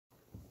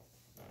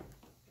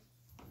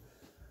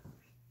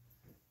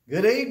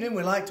Good evening.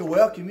 We'd like to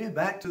welcome you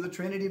back to the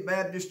Trinity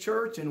Baptist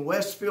Church in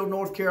Westfield,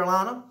 North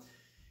Carolina.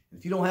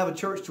 If you don't have a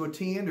church to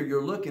attend or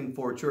you're looking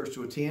for a church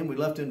to attend, we'd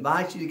love to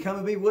invite you to come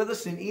and be with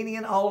us in any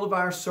and all of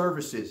our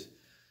services.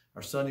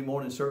 Our Sunday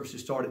morning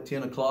services start at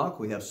 10 o'clock.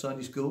 We have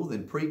Sunday school,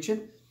 then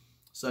preaching.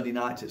 Sunday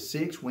nights at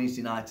 6,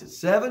 Wednesday nights at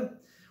 7.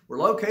 We're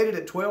located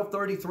at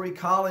 1233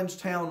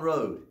 Collinstown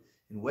Road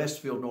in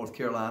Westfield, North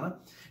Carolina.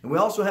 And we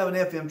also have an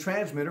FM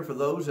transmitter for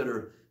those that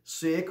are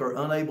sick or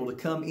unable to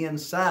come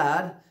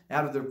inside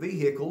out of their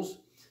vehicles.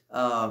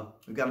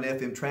 We've got an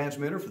FM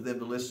transmitter for them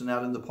to listen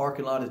out in the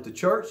parking lot at the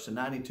church. It's a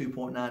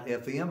 92.9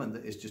 FM, and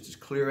it's just as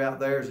clear out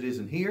there as it is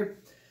in here.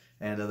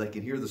 And they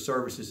can hear the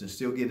services and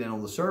still get in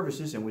on the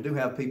services. And we do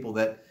have people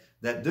that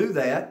do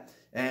that.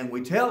 And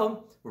we tell them,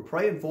 we're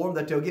praying for them,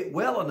 that they'll get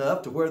well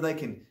enough to where they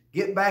can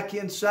get back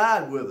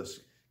inside with us,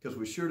 because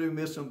we sure do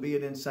miss them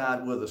being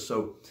inside with us.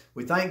 So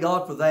we thank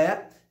God for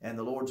that. And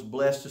the Lord's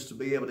blessed us to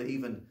be able to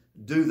even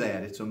do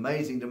that. It's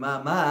amazing to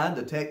my mind,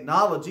 the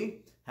technology,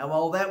 how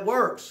all that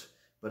works.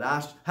 But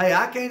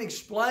I can't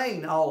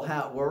explain all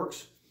how it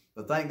works.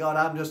 But thank God,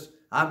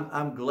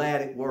 I'm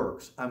glad it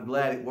works. I'm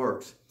glad it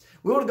works.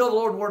 We want to go to the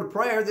Lord in word of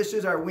prayer. This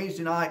is our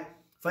Wednesday night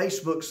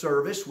Facebook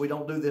service. We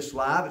don't do this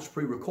live. It's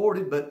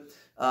pre-recorded, but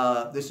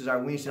this is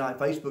our Wednesday night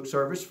Facebook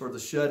service for the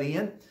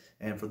shut-in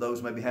and for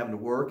those maybe having to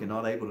work and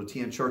not able to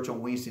attend church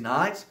on Wednesday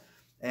nights.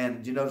 And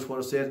did you notice what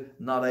I said?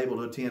 Not able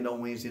to attend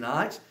on Wednesday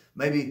nights.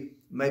 Maybe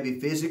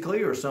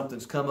physically or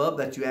something's come up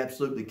that you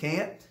absolutely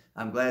can't.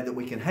 I'm glad that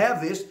we can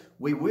have this.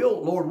 We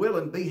will, Lord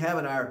willing, be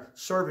having our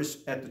service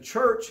at the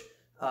church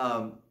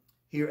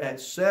here at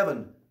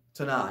 7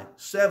 tonight.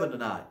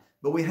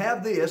 But we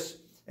have this,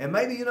 and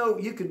maybe,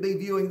 you could be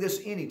viewing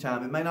this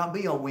anytime. It may not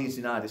be on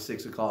Wednesday night at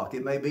 6 o'clock.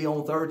 It may be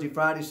on Thursday,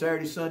 Friday,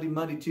 Saturday, Sunday,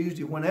 Monday,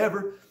 Tuesday,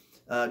 whenever,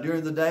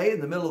 during the day,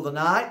 in the middle of the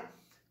night.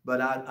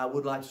 But I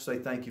would like to say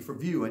thank you for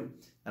viewing,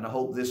 and I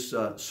hope this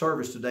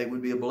service today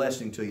would be a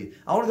blessing to you.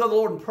 I want to go to the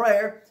Lord in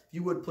prayer. If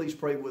you would, please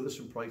pray with us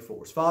and pray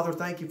for us. Father,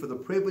 thank you for the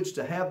privilege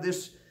to have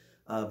this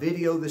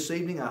video this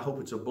evening. I hope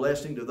it's a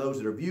blessing to those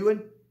that are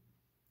viewing.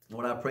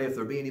 Lord, I pray if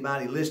there be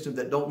anybody listening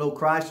that don't know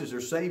Christ as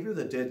their Savior,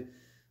 that they'd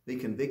be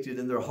convicted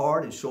in their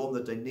heart and show them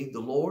that they need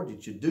the Lord,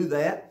 that you do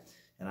that.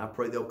 And I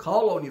pray they'll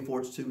call on you before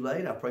it's too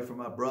late. I pray for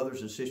my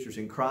brothers and sisters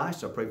in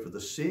Christ. I pray for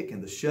the sick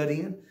and the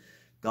shut-in.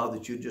 God,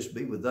 that you'd just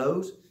be with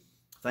those.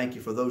 Thank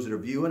you for those that are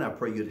viewing. I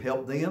pray you'd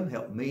help them,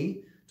 help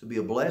me to be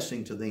a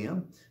blessing to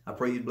them. I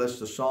pray you'd bless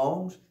the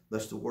songs,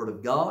 bless the Word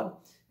of God,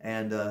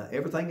 and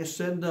everything is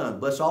said and done.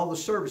 Bless all the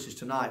services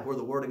tonight where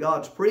the Word of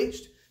God's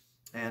preached,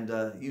 and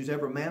use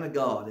every man of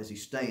God as he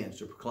stands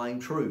to proclaim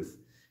truth.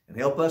 And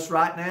help us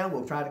right now.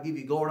 We'll try to give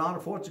you glory and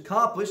honor for it's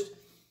accomplished.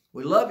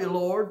 We love you,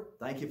 Lord.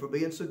 Thank you for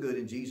being so good.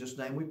 In Jesus'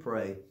 name we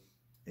pray.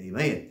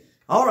 Amen.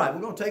 All right,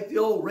 we're going to take the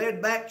old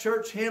Redback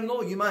Church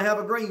hymnal. You might have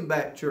a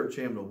Greenback Church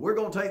hymnal. We're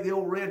going to take the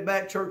old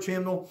Redback Church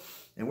hymnal,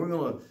 and we're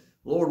going to,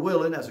 Lord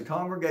willing, as a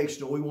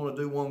congregational, we want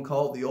to do one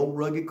called The Old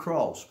Rugged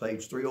Cross,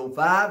 page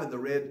 305 in the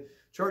Red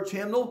Church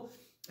hymnal.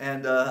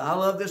 And I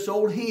love this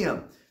old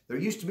hymn. There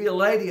used to be a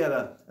lady at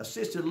an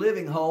assisted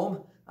living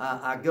home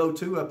I go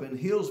to up in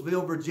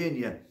Hillsville,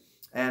 Virginia.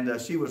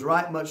 And she was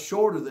right much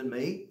shorter than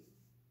me.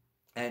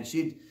 And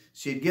she'd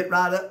get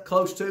right up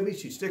close to me.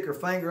 She'd stick her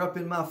finger up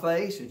in my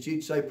face and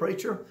she'd say,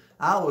 "Preacher,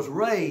 I was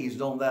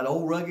raised on that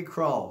old rugged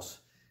cross."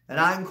 And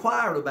I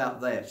inquired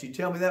about that. She'd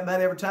tell me that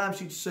about every time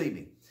she'd see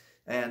me.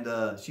 And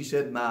she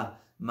said, my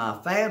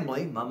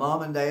family, my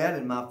mom and dad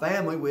and my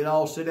family, we'd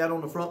all sit out on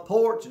the front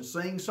porch and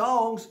sing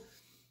songs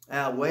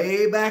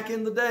way back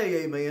in the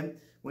day, amen,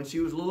 when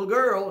she was a little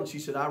girl. And she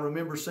said, "I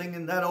remember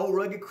singing that old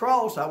rugged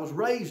cross. I was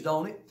raised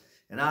on it."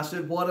 And I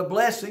said, "What a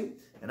blessing."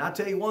 And I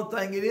tell you one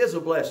thing, it is a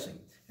blessing.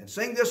 And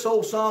sing this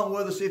old song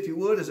with us, if you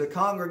would, as a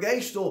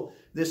congregational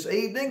this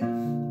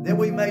evening. Then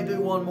we may do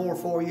one more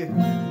for you.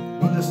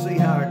 We'll just see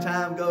how our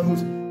time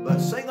goes. But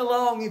sing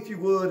along, if you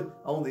would,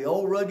 on the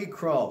old rugged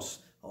cross.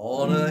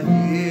 On a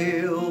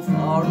hill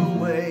far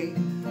away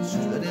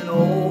stood an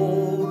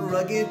old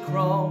rugged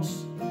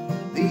cross,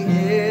 the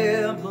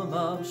emblem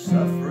of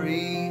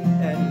suffering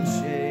and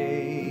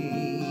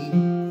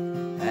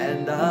shame.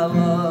 And I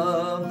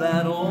love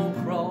that old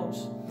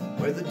cross,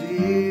 where the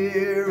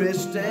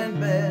dearest and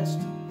best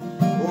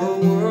for a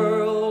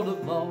world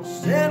of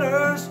lost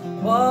sinners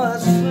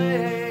was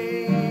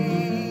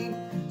slain.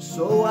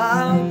 So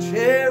I'll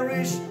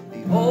cherish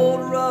the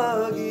old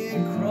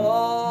rugged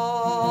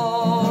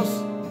cross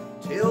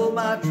till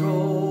my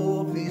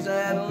trophies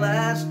at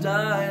last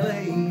I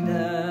lay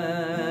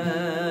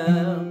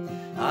down.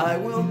 I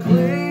will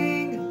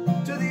cling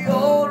to the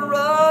old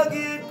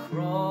rugged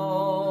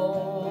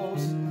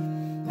cross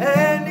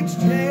and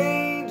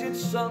exchange it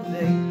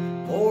someday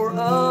for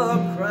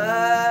a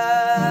crown.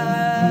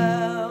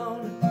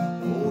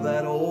 Oh,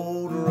 that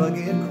old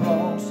rugged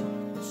cross,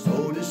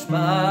 so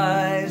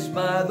despised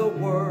by the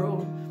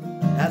world,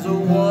 has a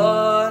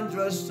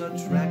wondrous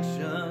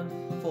attraction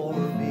for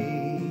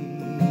me.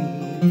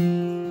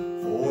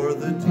 For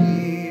the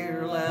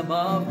dear Lamb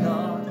of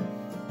God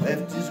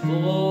left his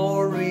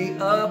glory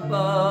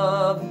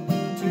above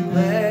to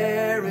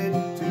merit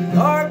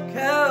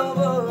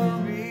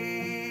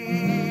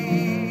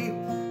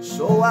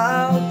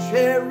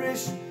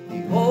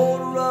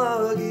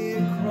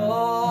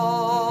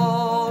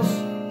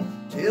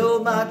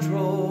till my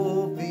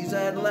trophies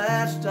at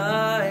last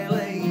I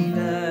lay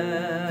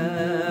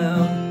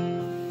down.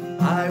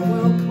 I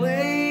will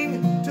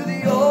cling to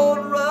the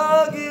old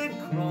rugged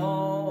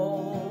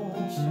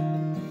cross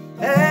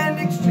and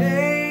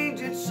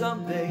exchange it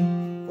someday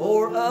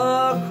for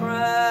a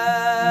crown.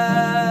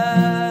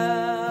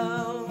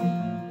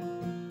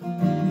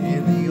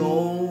 In the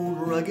old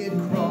rugged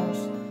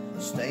cross,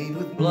 stained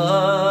with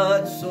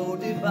blood so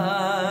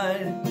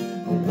divine,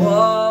 a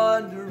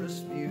wondrous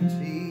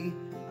beauty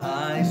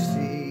I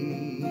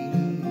see.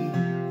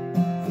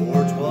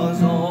 For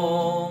 'twas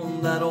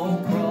on that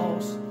old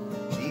cross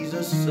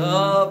Jesus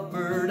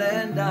suffered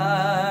and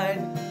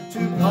died to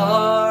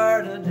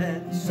pardon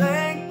and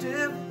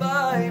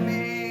sanctify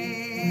me.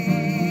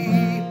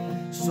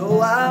 So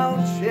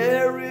I'll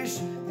cherish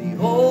the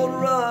old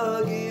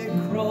rugged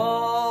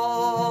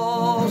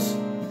cross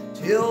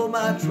till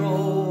my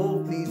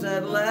trophies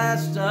at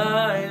last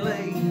I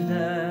lay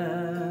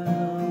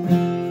down.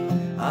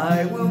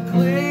 I will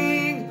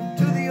cling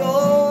to the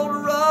old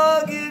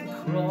rugged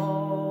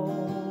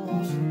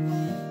cross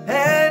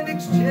and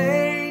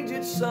exchange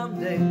it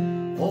someday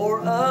for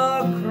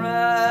a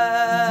crown.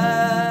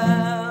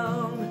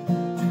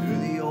 To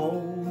the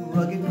old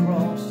rugged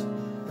cross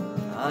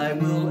I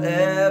will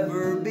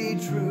ever be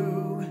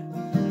true,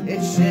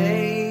 its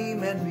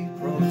shame and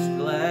reproach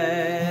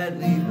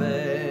gladly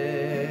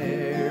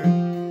bear.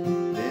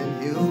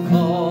 Then he'll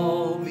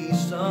call me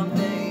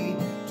someday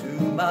to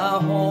my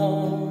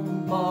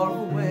home far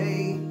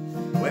away,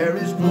 where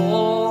his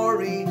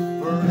glory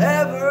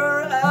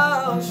forever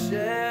I'll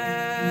share.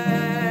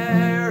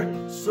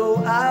 So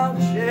I'll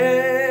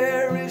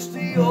cherish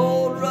the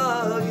old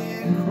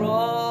rugged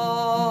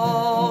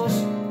cross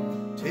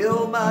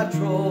till my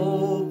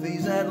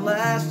trophies at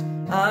last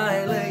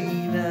I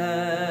lay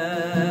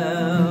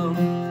down.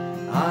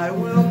 I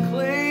will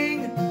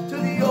cling to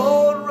the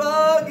old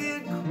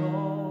rugged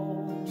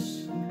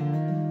cross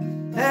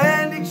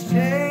and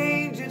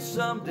exchange it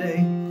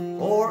someday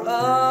for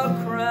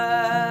a crown.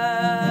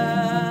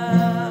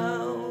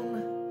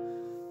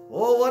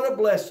 Oh, what a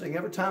blessing.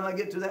 Every time I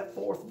get to that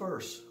 4th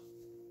verse,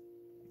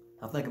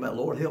 I think about,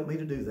 Lord, help me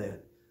to do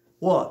that.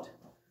 What?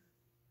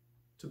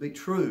 To be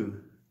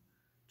true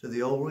to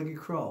the old rugged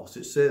cross.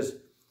 It says,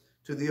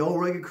 to the old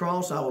rugged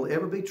cross I will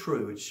ever be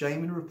true, its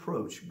shame and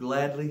reproach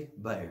gladly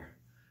bear.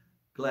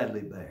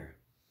 Gladly bear.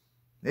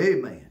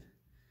 Amen.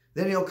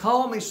 Then he'll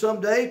call me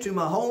someday to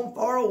my home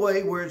far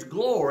away, where his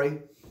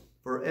glory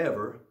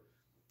forever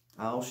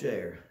I'll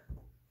share.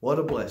 What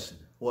a blessing.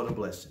 What a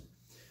blessing.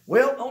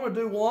 Well, I want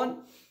to do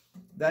one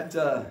that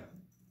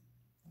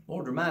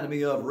Lord reminded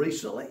me of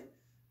recently.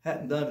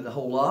 Hadn't done it a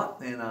whole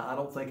lot, and I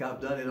don't think I've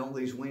done it on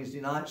these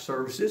Wednesday night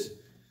services.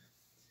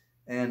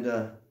 And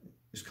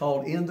it's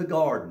called In the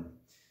Garden.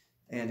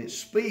 And it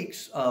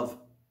speaks of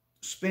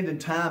spending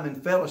time in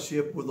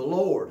fellowship with the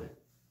Lord.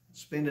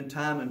 Spending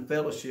time in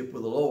fellowship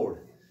with the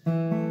Lord.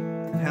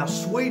 And how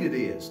sweet it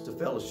is to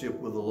fellowship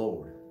with the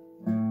Lord.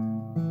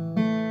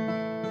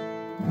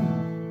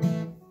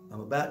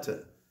 I'm about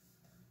to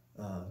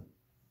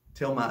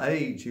tell my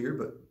age here,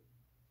 but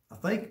I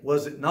think,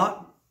 was it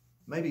not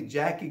maybe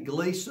Jackie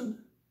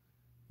Gleason?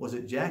 Was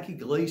it Jackie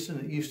Gleason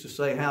that used to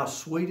say how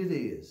sweet it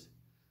is?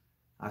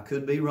 I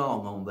could be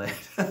wrong on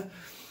that.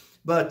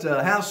 But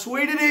how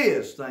sweet it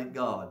is, thank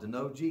God, to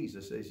know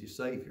Jesus as your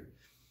Savior.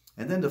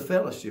 And then to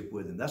fellowship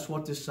with Him. That's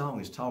what this song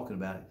is talking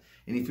about.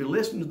 And if you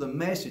listen to the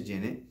message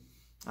in it,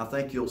 I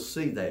think you'll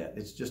see that.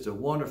 It's just a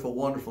wonderful,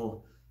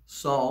 wonderful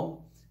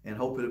song, and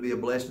hope it'll be a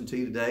blessing to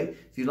you today.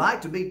 If you'd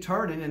like to be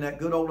turning in that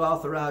good old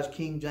authorized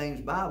King James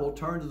Bible,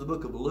 turn to the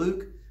book of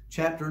Luke,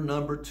 chapter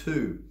number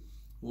 2.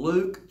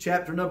 Luke,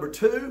 chapter number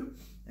 2,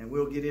 and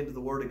we'll get into the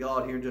Word of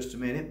God here in just a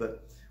minute,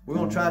 but we're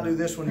going to try to do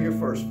this one here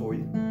first for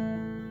you.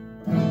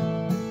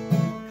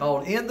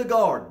 Called In the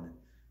Garden.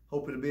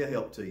 Hope it'll be a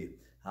help to you.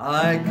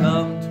 I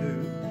come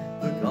to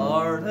the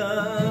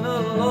garden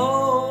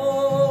alone,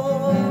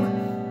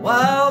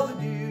 while the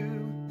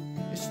dew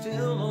is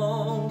still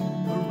on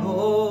the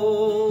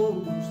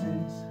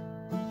roses,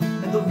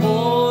 and the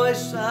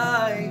voice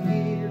I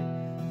hear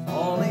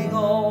falling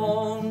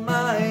on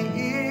my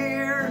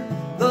ear,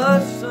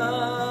 the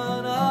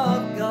Son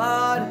of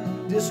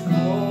God discloses,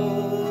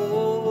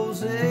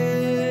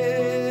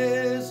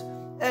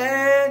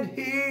 and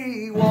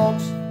He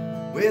walks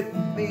with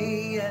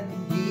me and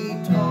He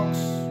talks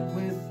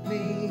with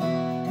me,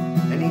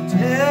 and He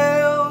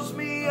tells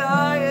me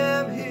I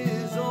am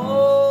His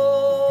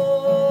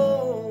own,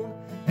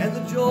 and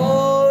the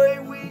joy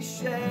we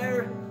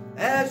share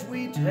as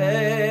we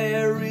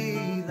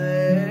tarry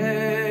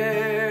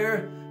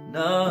there,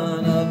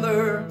 none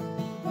other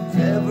has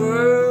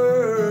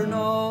ever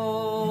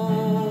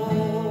known.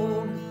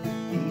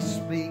 He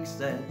speaks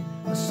and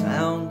the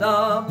sound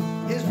of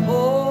His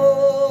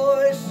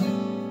voice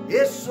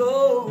is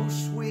so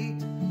sweet,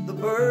 the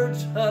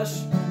birds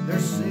hush their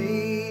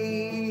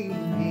singing,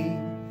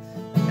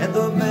 and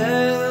the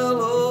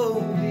melody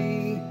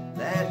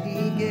that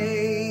He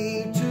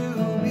gave to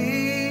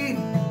me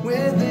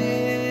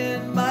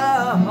within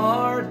my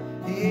heart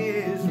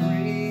is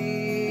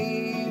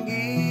ringing.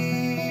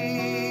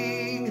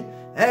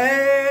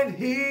 and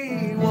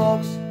He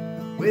walks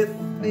with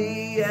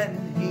me, and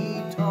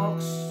He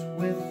talks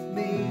with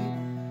me,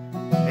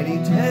 and He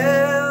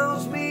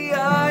tells me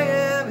I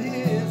am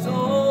His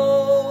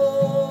own,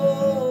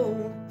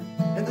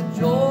 and the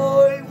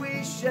joy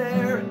we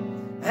share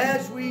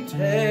as we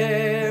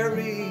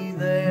tarry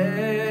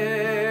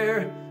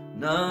there,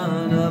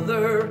 none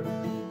other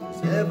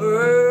has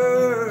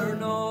ever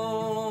known.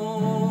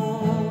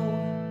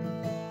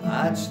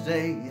 I'd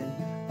stay in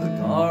the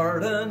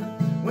garden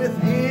with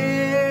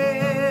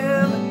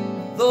Him,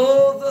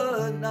 though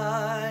the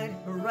night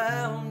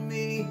around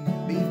me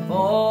be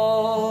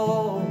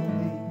falling,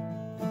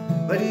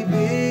 but He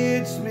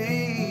bids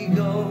me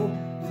go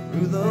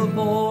through the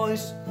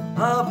voice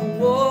of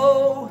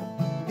woe.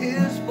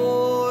 His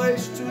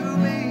voice to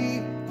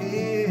me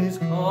is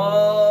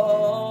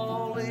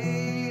calling,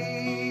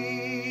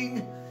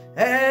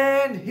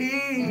 and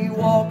He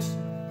walks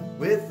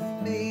with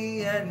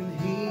me, and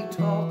He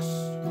talks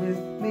with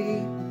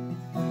me,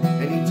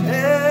 and He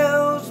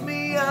tells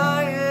me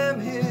I am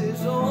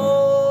His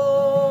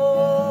own,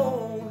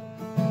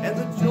 and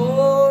the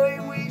joy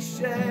we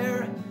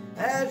share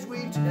as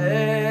we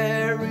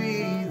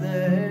tarry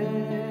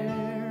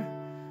there,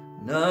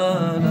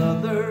 none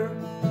other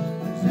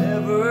has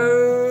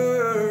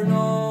ever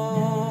known.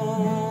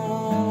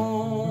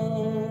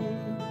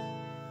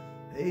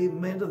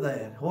 Amen to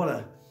that. What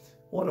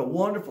a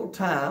wonderful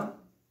time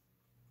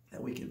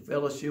that we can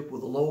fellowship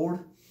with the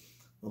Lord.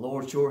 The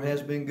Lord sure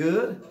has been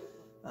good.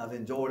 I've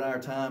enjoyed our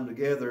time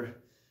together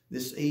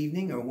this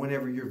evening or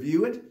whenever you're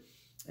viewing.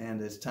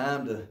 And it's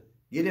time to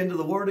get into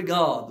the Word of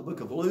God. The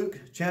book of Luke,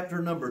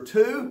 chapter number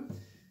 2.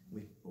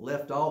 We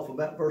left off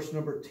about verse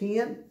number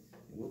 10.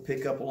 We'll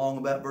pick up along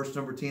about verse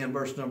number 10,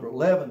 verse number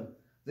 11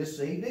 this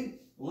evening.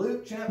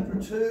 Luke chapter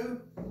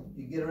 2.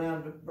 You get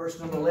around to verse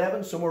number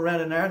 11, somewhere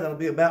around in there. That'll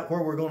be about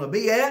where we're going to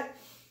be at.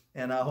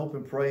 And I hope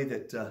and pray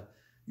that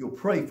you'll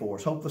pray for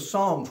us. Hope the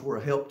songs were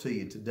a help to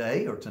you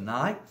today or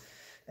tonight.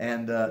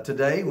 And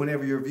today,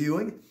 whenever you're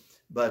viewing,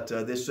 but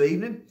this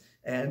evening.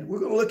 And we're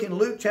going to look in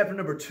Luke chapter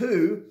number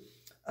 2.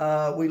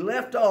 We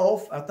left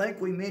off, I think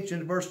we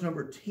mentioned verse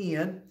number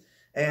 10.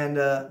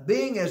 And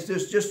being as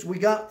this we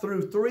got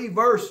through 3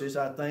 verses,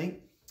 I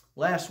think,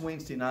 last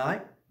Wednesday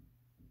night.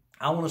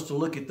 I want us to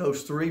look at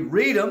those 3,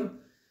 read them,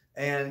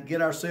 and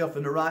get ourselves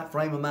in the right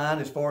frame of mind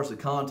as far as the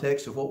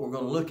context of what we're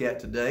going to look at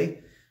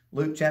today.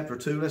 Luke chapter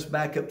 2, let's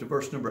back up to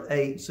verse number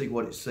 8 and see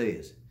what it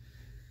says.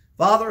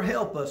 Father,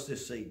 help us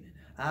this evening.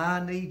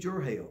 I need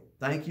your help.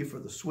 Thank you for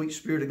the sweet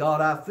Spirit of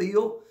God I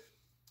feel.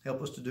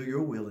 Help us to do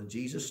your will in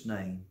Jesus'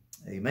 name.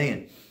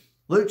 Amen.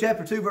 Luke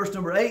chapter 2, verse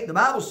number 8, the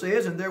Bible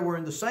says, and there were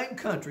in the same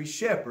country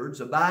shepherds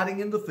abiding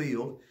in the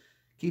field,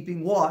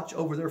 keeping watch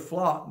over their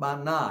flock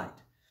by night.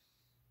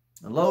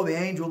 And lo, the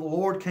angel of the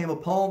Lord came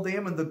upon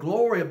them, and the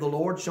glory of the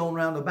Lord shone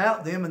round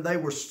about them, and they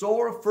were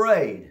sore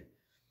afraid.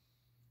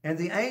 And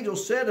the angel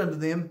said unto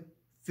them,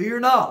 fear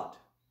not,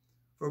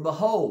 for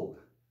behold,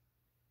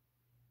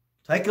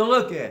 take a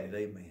look at it,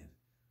 amen.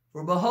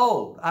 For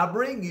behold, I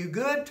bring you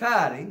good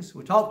tidings.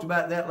 We talked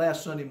about that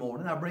last Sunday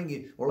morning.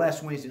 Or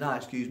last Wednesday night,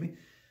 excuse me.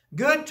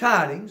 Good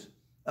tidings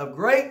of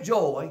great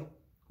joy,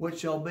 which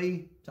shall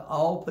be to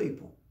all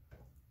people.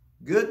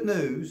 Good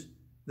news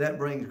that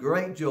brings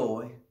great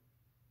joy.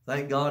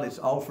 Thank God it's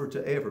offered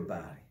to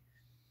everybody.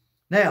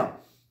 Now,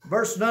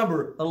 verse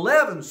number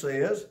 11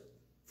 says,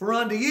 for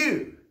unto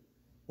you.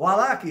 Well,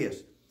 I like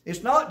this.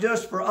 It's not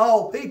just for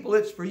all people,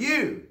 it's for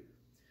you.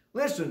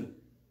 Listen,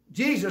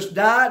 Jesus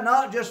died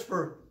not just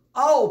for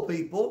all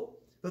people,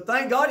 but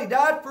thank God He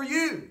died for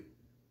you.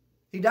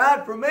 He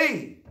died for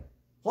me.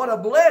 What a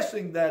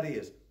blessing that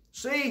is.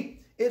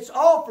 See, it's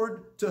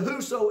offered to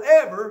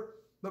whosoever,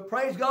 but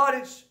praise God,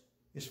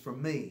 it's for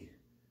me.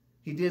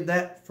 He did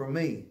that for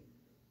me.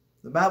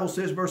 The Bible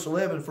says, verse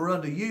 11, for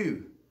unto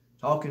you,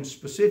 talking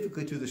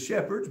specifically to the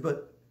shepherds,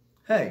 but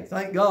hey,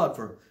 thank God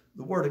for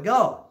the Word of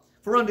God.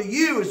 For unto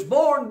you is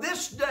born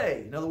this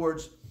day. In other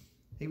words,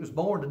 He was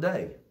born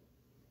today.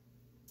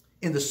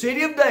 In the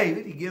city of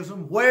David, He gives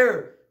them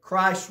where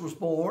Christ was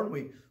born.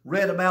 We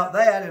read about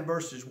that in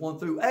verses 1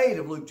 through 8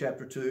 of Luke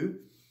chapter 2.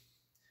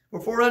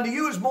 For unto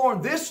you is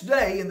born this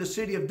day in the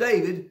city of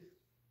David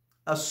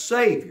a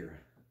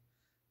Savior.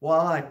 Well,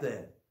 I like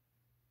that.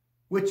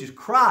 Which is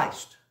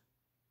Christ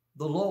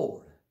the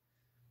Lord.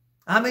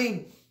 I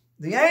mean,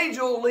 the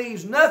angel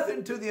leaves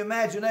nothing to the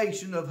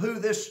imagination of who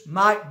this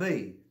might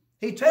be.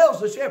 He tells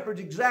the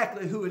shepherds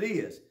exactly who it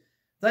is.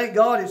 Thank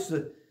God it's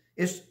a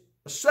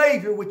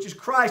Savior, which is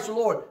Christ the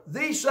Lord.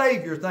 The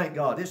Savior, thank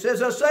God. It says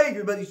a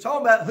Savior, but he's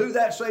talking about who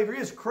that Savior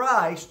is,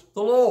 Christ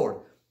the Lord.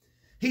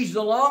 He's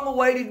the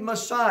long-awaited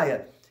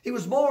Messiah. He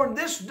was born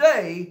this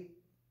day,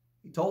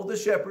 he told the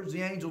shepherds,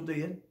 the angel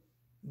did,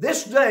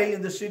 this day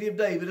in the city of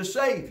David, a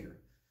Savior,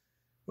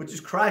 which is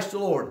Christ the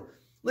Lord.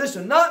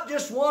 Listen, not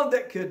just one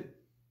that could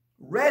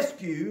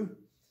rescue,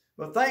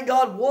 but thank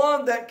God,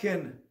 one that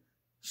can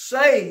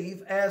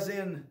save, as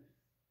in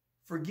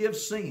forgive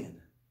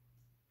sin.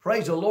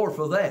 Praise the Lord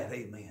for that,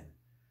 amen.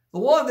 The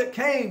one that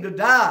came to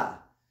die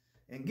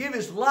and give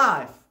His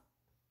life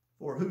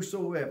for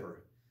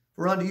whosoever.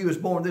 For unto you is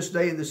born this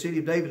day in the city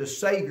of David a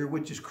Savior,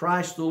 which is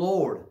Christ the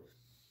Lord.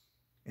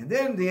 And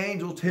then the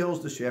angel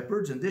tells the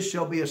shepherds, and this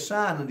shall be a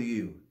sign unto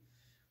you.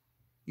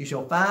 You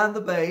shall find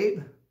the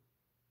babe.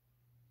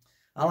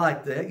 I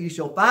like that. You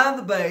shall find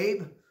the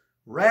babe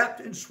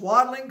wrapped in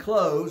swaddling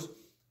clothes,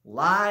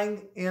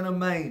 lying in a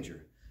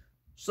manger.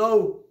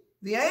 So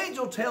the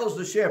angel tells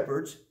the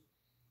shepherds,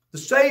 the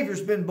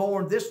Savior's been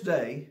born this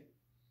day.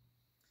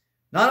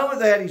 Not only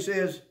that, he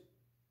says,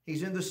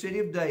 he's in the city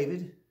of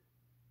David.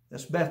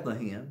 That's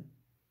Bethlehem.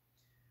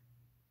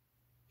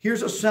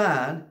 Here's a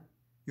sign.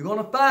 You're going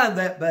to find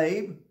that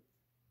babe.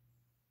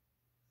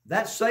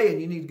 That's saying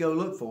you need to go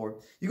look for him.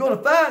 You're going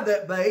to find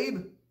that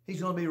babe.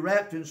 He's going to be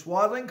wrapped in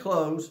swaddling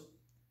clothes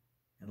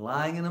and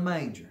lying in a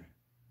manger.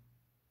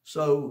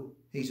 So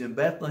he's in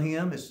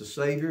Bethlehem. It's the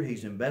Savior.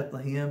 He's in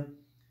Bethlehem.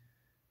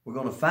 We're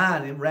going to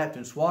find him wrapped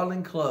in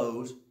swaddling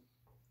clothes,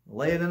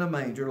 laying in a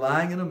manger,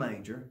 lying in a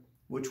manger,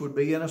 which would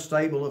be in a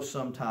stable of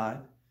some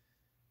type.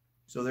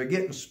 So they're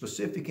getting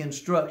specific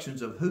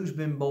instructions of who's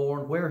been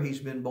born, where he's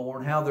been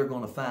born, how they're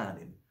going to find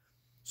him.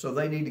 So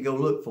they need to go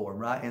look for him,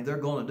 right? And they're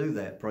going to do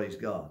that, praise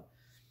God.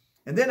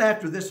 And then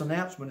after this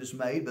announcement is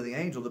made by the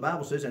angel, the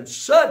Bible says, and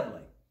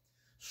suddenly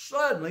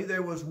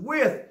there was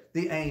with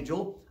the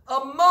angel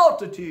a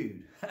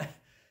multitude.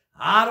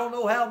 I don't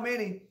know how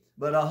many,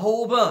 but a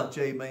whole bunch,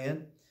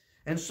 amen.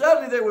 And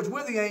suddenly there was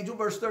with the angel,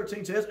 verse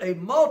 13 says, a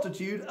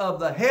multitude of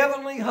the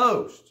heavenly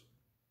host.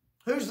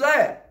 Who's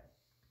that?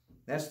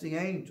 That's the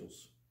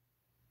angels.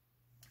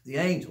 The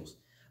angels.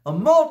 A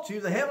multitude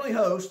of the heavenly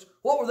host,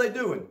 what were they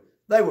doing?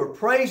 They were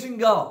praising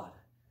God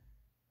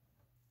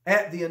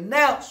at the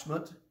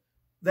announcement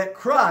that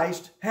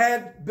Christ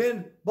had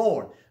been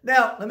born.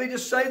 Now, let me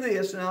just say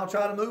this, and I'll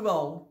try to move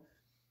on.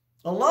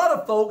 A lot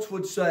of folks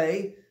would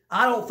say,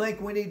 I don't think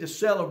we need to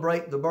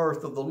celebrate the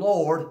birth of the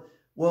Lord.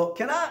 Well,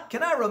 can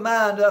I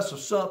remind us of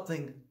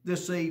something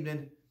this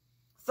evening?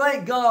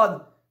 Thank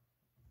God,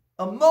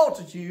 a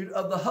multitude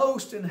of the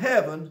host in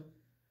heaven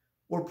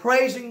were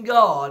praising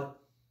God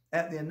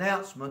at the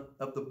announcement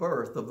of the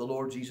birth of the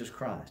Lord Jesus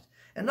Christ.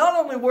 And not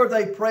only were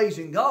they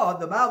praising God,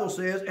 the Bible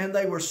says, and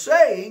they were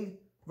saying,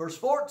 verse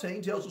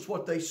 14 tells us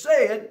what they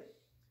said.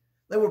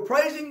 They were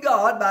praising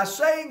God by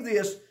saying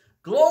this,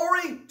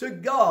 glory to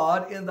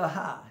God in the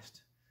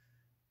highest.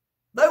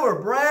 They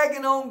were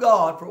bragging on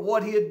God for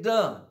what he had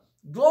done.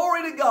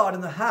 Glory to God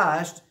in the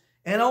highest,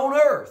 and on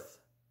earth,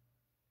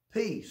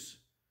 peace,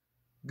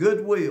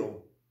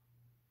 goodwill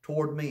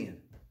toward men.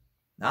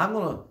 Now I'm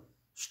going to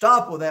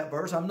stop with that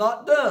verse. I'm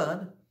not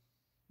done,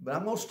 but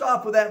I'm going to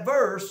stop with that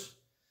verse.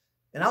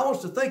 And I want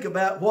us to think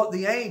about what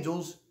the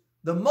angels,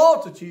 the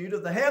multitude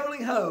of the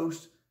heavenly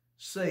host,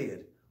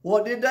 said.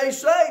 What did they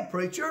say,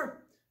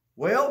 preacher?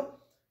 Well,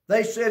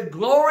 they said,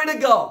 glory to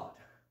God.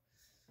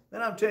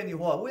 And I'm telling you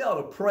what, we ought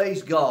to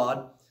praise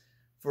God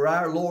for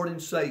our Lord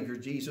and Savior,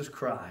 Jesus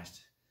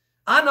Christ.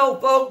 I know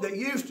folk that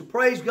used to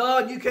praise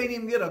God, you can't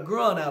even get a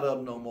grunt out of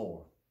them no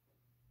more.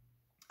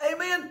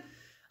 Amen.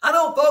 I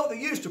know folk that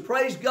used to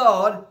praise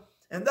God,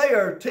 and they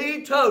are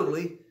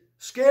teetotally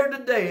scared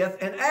to death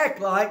and act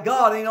like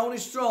God ain't on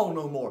his throne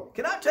no more.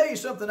 Can I tell you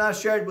something I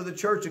shared with the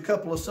church a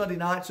couple of Sunday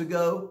nights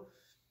ago?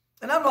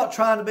 And I'm not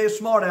trying to be a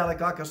smart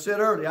aleck like I said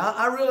earlier.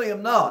 I really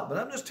am not. But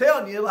I'm just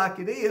telling you like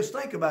it is.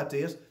 Think about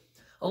this.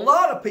 A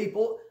lot of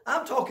people,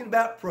 I'm talking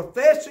about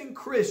professing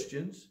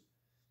Christians,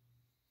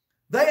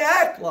 they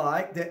act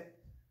like that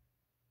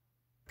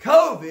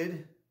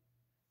COVID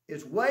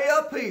is way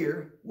up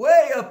here.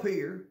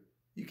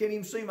 You can't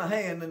even see my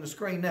hand in the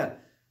screen now.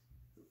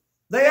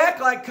 They act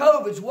like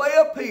COVID's way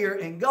up here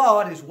and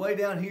God is way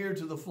down here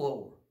to the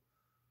floor.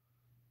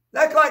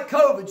 They act like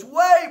COVID's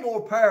way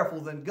more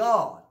powerful than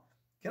God.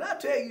 Can I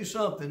tell you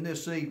something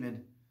this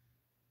evening?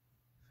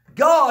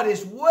 God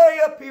is way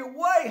up here,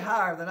 way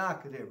higher than I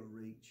could ever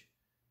reach.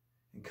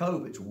 And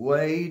COVID's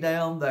way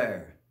down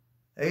there.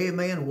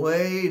 Amen,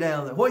 way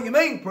down there. What do you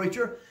mean,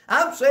 preacher?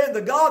 I'm saying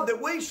the God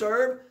that we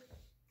serve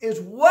is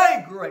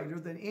way greater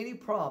than any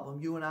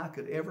problem you and I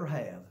could ever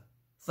have.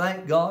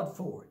 Thank God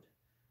for it.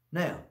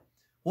 Now,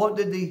 what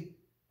did the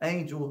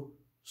angel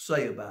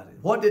say about it?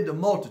 What did the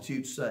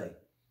multitude say?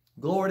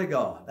 Glory to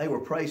God. They were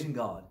praising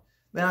God.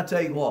 Man, I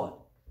tell you what,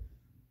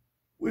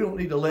 we don't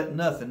need to let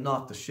nothing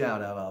knock the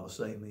shout out of us,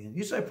 amen.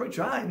 You say,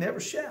 preacher, I ain't never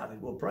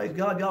shouted. Well, praise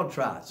God, y'all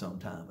try it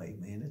sometime,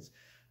 amen.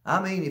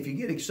 If you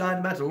get excited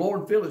about the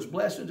Lord and feel his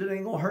blessings, it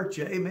ain't going to hurt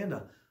you, amen,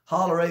 to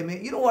holler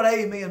amen. You know what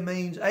amen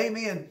means?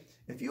 Amen.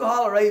 If you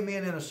holler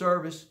amen in a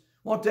service,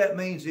 what that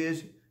means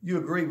is you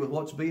agree with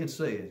what's being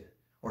said.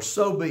 Or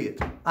so be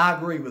it. I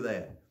agree with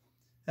that.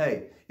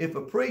 Hey, if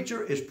a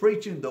preacher is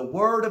preaching the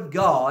word of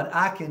God,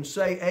 I can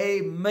say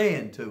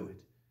amen to it.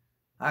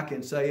 I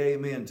can say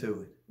amen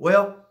to it.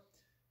 Well,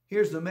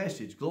 here's the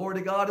message. Glory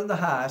to God in the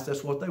highest.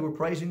 That's what they were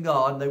praising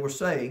God and they were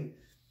saying.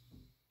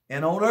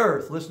 And on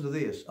earth, listen to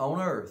this, on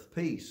earth,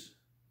 peace,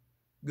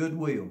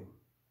 goodwill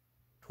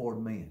toward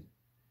men.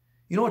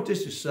 You know what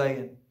this is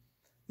saying?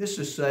 This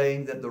is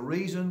saying that the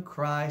reason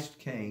Christ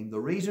came, the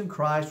reason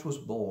Christ was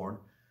born,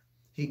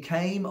 he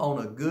came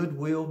on a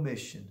goodwill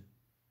mission.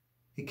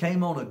 He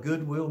came on a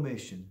goodwill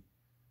mission.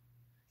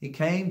 He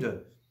came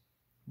to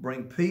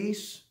bring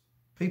peace.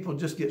 People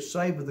just get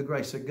saved with the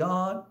grace of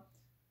God.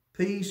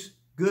 Peace,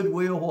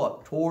 goodwill,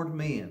 what? Toward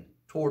men.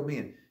 Toward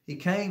men. He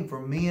came for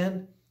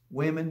men,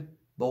 women,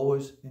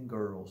 boys, and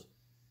girls.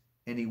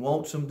 And He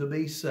wants them to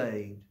be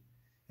saved.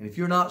 And if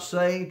you're not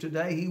saved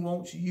today, He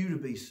wants you to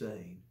be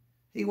saved.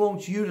 He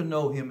wants you to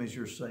know Him as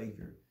your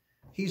Savior.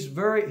 His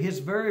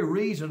very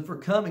reason for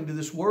coming to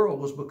this world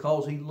was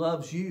because He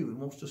loves you and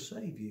wants to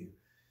save you.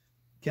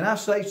 Can I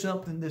say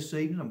something this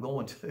evening? I'm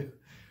going to,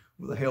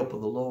 with the help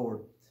of the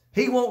Lord.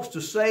 He wants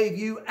to save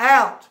you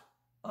out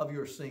of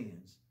your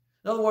sins.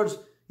 In other words,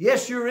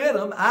 yes, you're in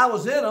them. I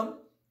was in them.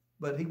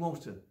 But He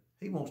wants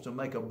to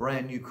make a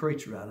brand new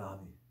creature out of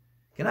you.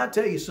 Can I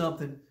tell you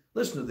something?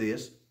 Listen to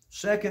this.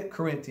 2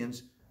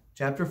 Corinthians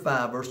chapter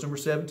 5, verse number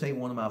 17,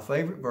 one of my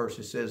favorite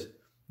verses says,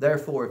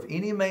 therefore, if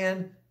any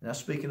man, and I'm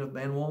speaking of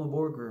man, woman, boy,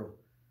 or girl,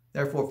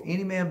 therefore, if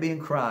any man be in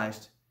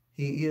Christ,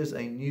 he is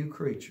a new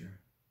creature.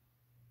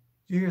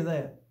 Do you hear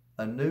that?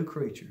 A new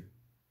creature.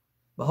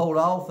 Behold,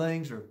 old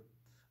things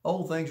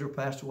are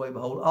passed away.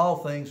 Behold, all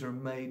things are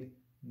made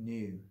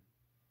new.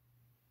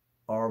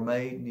 Are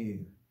made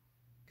new.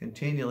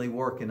 Continually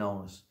working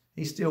on us.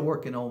 He's still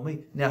working on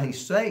me. Now, He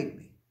saved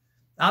me.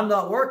 I'm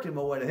not working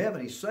my way to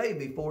heaven. He saved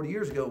me 40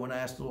 years ago when I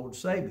asked the Lord to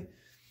save me.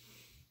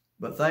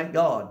 But thank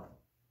God,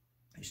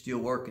 He's still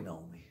working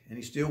on me. And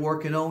He's still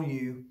working on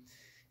you.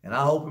 And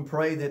I hope and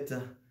pray that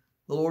the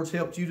Lord's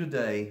helped you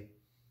today.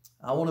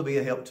 I want to be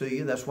a help to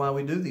you. That's why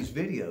we do these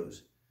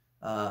videos.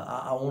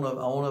 I want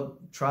to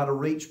try to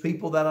reach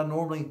people that I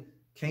normally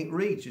can't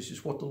reach. It's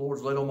just what the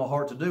Lord's laid on my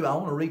heart to do. I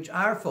want to reach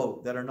our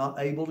folk that are not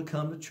able to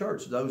come to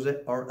church. Those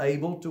that are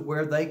able to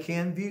where they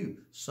can view.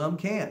 Some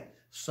can't.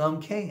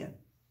 Some can.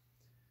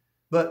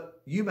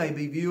 But you may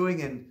be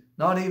viewing and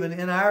not even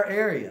in our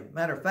area.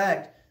 Matter of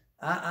fact,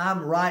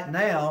 I'm right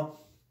now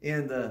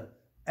in the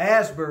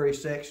Asbury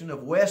section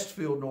of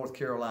Westfield, North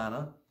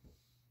Carolina.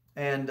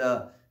 And,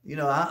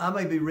 I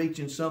may be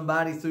reaching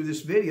somebody through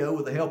this video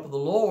with the help of the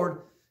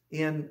Lord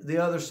in the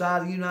other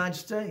side of the United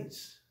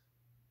States.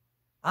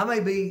 You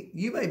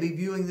may be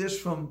viewing this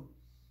from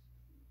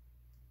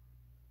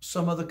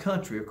some other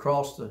country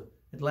across the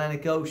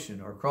Atlantic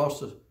Ocean or across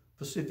the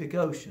Pacific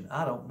Ocean.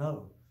 I don't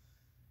know.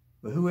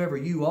 But whoever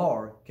you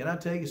are, can I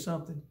tell you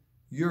something?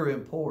 You're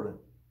important.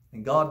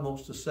 And God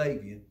wants to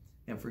save you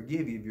and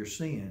forgive you of your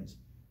sins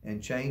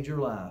and change your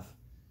life.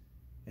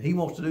 And He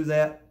wants to do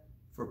that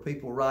for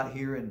people right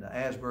here in the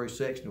Asbury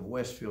section of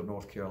Westfield,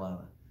 North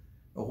Carolina,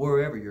 or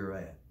wherever you're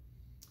at.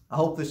 I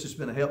hope this has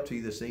been a help to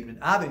you this evening.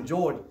 I've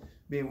enjoyed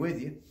being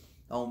with you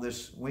on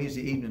this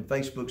Wednesday evening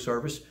Facebook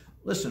service.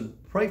 Listen,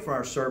 pray for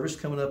our service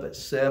coming up at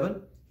 7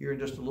 here in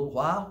just a little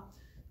while.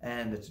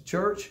 And it's a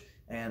church,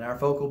 and our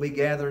folk will be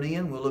gathering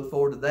in. We'll look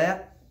forward to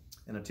that.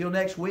 And until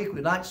next week,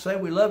 we'd like to say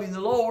we love you in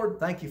the Lord.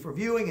 Thank you for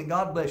viewing, and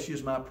God bless you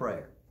is my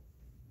prayer.